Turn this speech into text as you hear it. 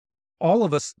All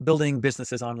of us building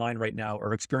businesses online right now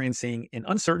are experiencing an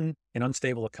uncertain and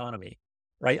unstable economy,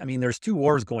 right? I mean, there's two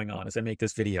wars going on as I make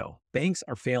this video. Banks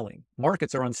are failing,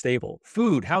 markets are unstable,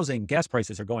 food, housing, gas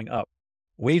prices are going up,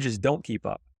 wages don't keep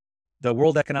up. The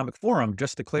World Economic Forum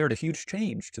just declared a huge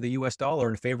change to the US dollar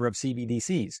in favor of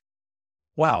CBDCs.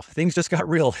 Wow, things just got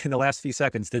real in the last few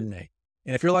seconds, didn't they?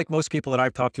 And if you're like most people that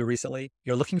I've talked to recently,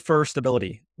 you're looking for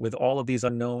stability with all of these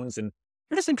unknowns and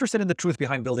you're just interested in the truth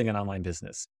behind building an online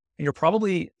business. And you're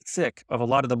probably sick of a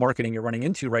lot of the marketing you're running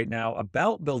into right now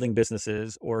about building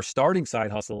businesses or starting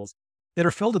side hustles that are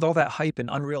filled with all that hype and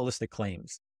unrealistic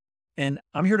claims. And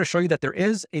I'm here to show you that there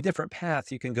is a different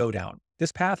path you can go down.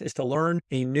 This path is to learn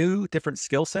a new, different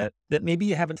skill set that maybe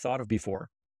you haven't thought of before.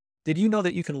 Did you know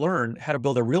that you can learn how to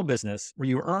build a real business where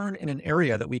you earn in an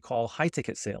area that we call high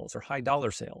ticket sales or high dollar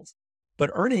sales?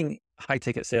 But earning high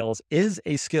ticket sales is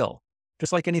a skill,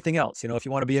 just like anything else. If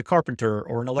you want to be a carpenter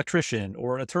or an electrician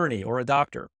or an attorney or a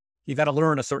doctor, you've got to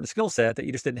learn a certain skill set that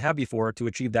you just didn't have before to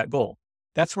achieve that goal.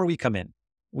 That's where we come in.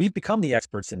 We've become the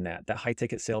experts in that high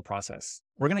ticket sale process.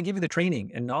 We're going to give you the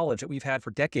training and knowledge that we've had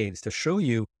for decades to show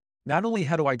you not only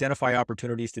how to identify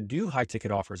opportunities to do high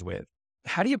ticket offers with,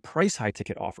 how do you price high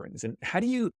ticket offerings and how do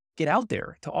you get out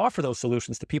there to offer those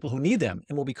solutions to people who need them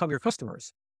and will become your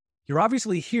customers? You're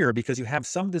obviously here because you have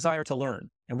some desire to learn,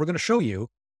 and we're going to show you,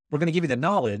 we're going to give you the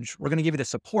knowledge, we're going to give you the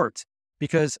support,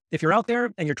 because if you're out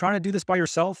there and you're trying to do this by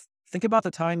yourself, think about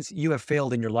the times you have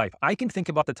failed in your life. I can think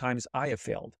about the times I have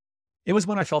failed. It was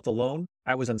when I felt alone,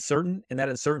 I was uncertain, and that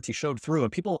uncertainty showed through,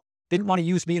 and people didn't want to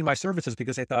use me and my services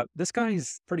because they thought, this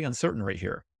guy's pretty uncertain right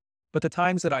here. But the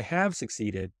times that I have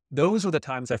succeeded, those were the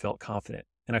times I felt confident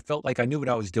and I felt like I knew what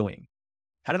I was doing.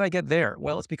 How did I get there?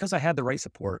 Well, it's because I had the right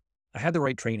support. I had the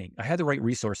right training. I had the right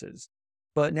resources.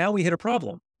 But now we hit a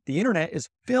problem. The internet is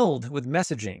filled with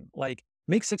messaging like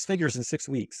make 6 figures in 6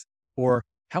 weeks, or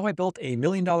how I built $1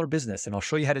 million business and I'll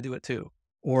show you how to do it too.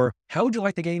 Or how would you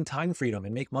like to gain time freedom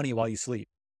and make money while you sleep?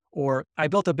 Or I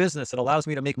built a business that allows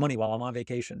me to make money while I'm on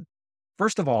vacation.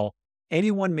 First of all,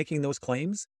 anyone making those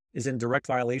claims is in direct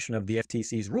violation of the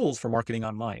FTC's rules for marketing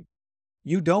online.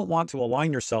 You don't want to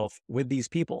align yourself with these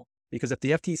people because if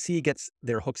the FTC gets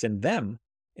their hooks in them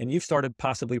and you've started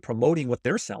possibly promoting what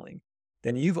they're selling,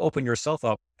 then you've opened yourself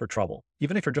up for trouble,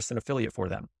 even if you're just an affiliate for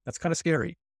them. That's kind of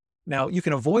scary. Now, you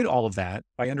can avoid all of that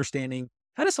by understanding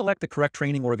how to select the correct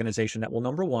training organization that will,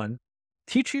 number one,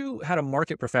 teach you how to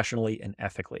market professionally and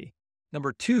ethically.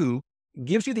 Number two,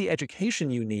 gives you the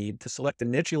education you need to select the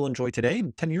niche you'll enjoy today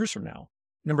and 10 years from now.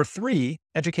 Number three,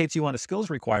 educates you on the skills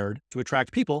required to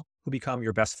attract people who become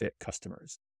your best fit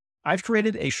customers. I've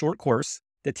created a short course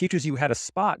that teaches you how to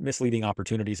spot misleading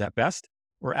opportunities at best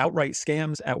or outright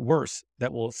scams at worst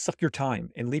that will suck your time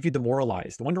and leave you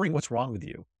demoralized, wondering what's wrong with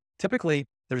you. Typically,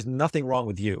 there's nothing wrong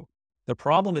with you. The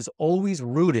problem is always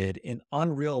rooted in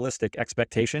unrealistic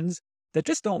expectations that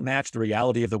just don't match the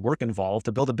reality of the work involved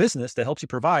to build a business that helps you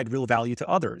provide real value to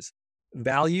others.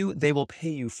 Value they will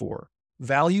pay you for.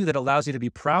 Value that allows you to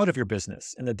be proud of your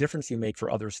business and the difference you make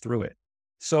for others through it.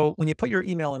 So when you put your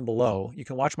email in below, you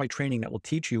can watch my training that will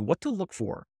teach you what to look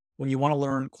for when you want to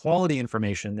learn quality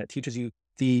information that teaches you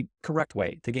the correct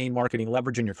way to gain marketing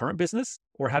leverage in your current business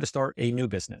or how to start a new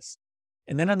business.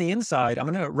 And then on the inside, I'm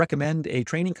going to recommend a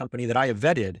training company that I have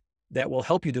vetted that will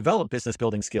help you develop business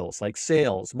building skills like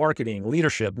sales, marketing,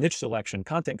 leadership, niche selection,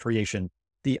 content creation,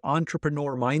 the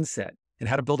entrepreneur mindset, and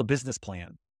how to build a business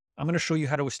plan. I'm going to show you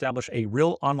how to establish a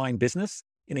real online business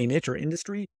in a niche or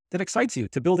industry that excites you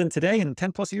to build in today and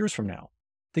 10 plus years from now.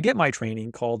 To get my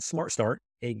training called Smart Start,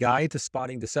 a guide to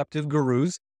spotting deceptive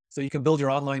gurus so you can build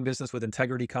your online business with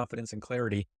integrity, confidence, and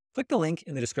clarity, click the link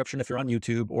in the description if you're on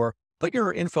YouTube or put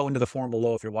your info into the form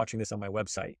below if you're watching this on my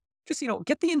website. Just,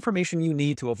 get the information you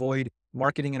need to avoid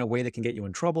marketing in a way that can get you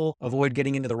in trouble, avoid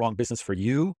getting into the wrong business for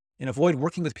you, and avoid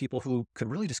working with people who could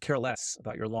really just care less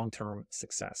about your long-term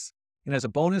success. And as a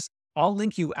bonus, I'll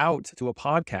link you out to a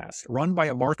podcast run by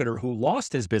a marketer who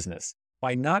lost his business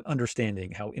by not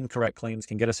understanding how incorrect claims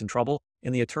can get us in trouble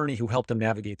and the attorney who helped him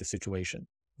navigate the situation.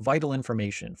 Vital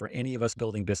information for any of us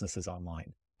building businesses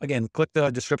online. Again, click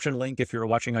the description link if you're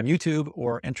watching on YouTube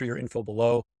or enter your info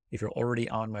below if you're already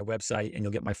on my website and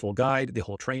you'll get my full guide, the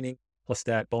whole training, plus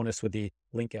that bonus with the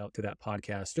link out to that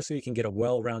podcast, just so you can get a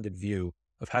well-rounded view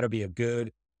of how to be a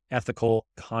good, ethical,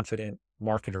 confident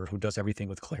marketer who does everything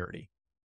with clarity.